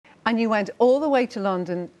And you went all the way to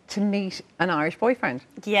London to meet an Irish boyfriend.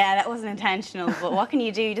 Yeah, that wasn't intentional, but what can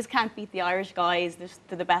you do? You just can't beat the Irish guys.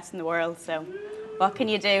 They're the best in the world, so what can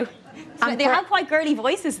you do? And they have quite girly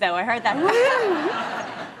voices, though. I heard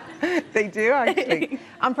that. They do, actually.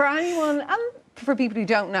 And for anyone, and for people who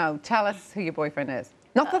don't know, tell us who your boyfriend is.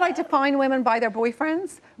 Not that I define women by their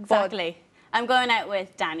boyfriends. Exactly. I'm going out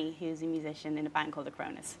with Danny, who's a musician in a band called the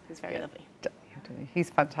Cronus, who's very lovely. He's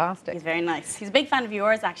fantastic. He's very nice. He's a big fan of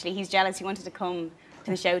yours, actually. He's jealous. He wanted to come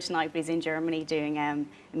to the show tonight, but he's in Germany doing a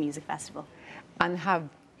music festival. And have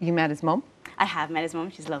you met his mum? I have met his mum.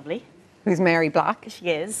 She's lovely. Who's Mary Black? She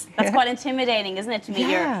is. That's quite intimidating, isn't it, to meet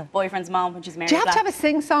your boyfriend's mom when she's Mary Black? Do you have to have a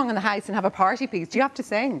sing-song in the house and have a party piece? Do you have to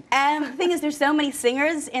sing? The thing is, there's so many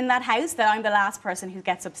singers in that house that I'm the last person who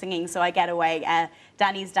gets up singing, so I get away.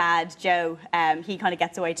 Danny's dad, Joe, he kind of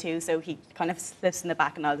gets away too, so he kind of slips in the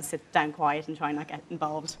back and I'll just sit down quiet and try not get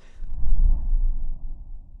involved.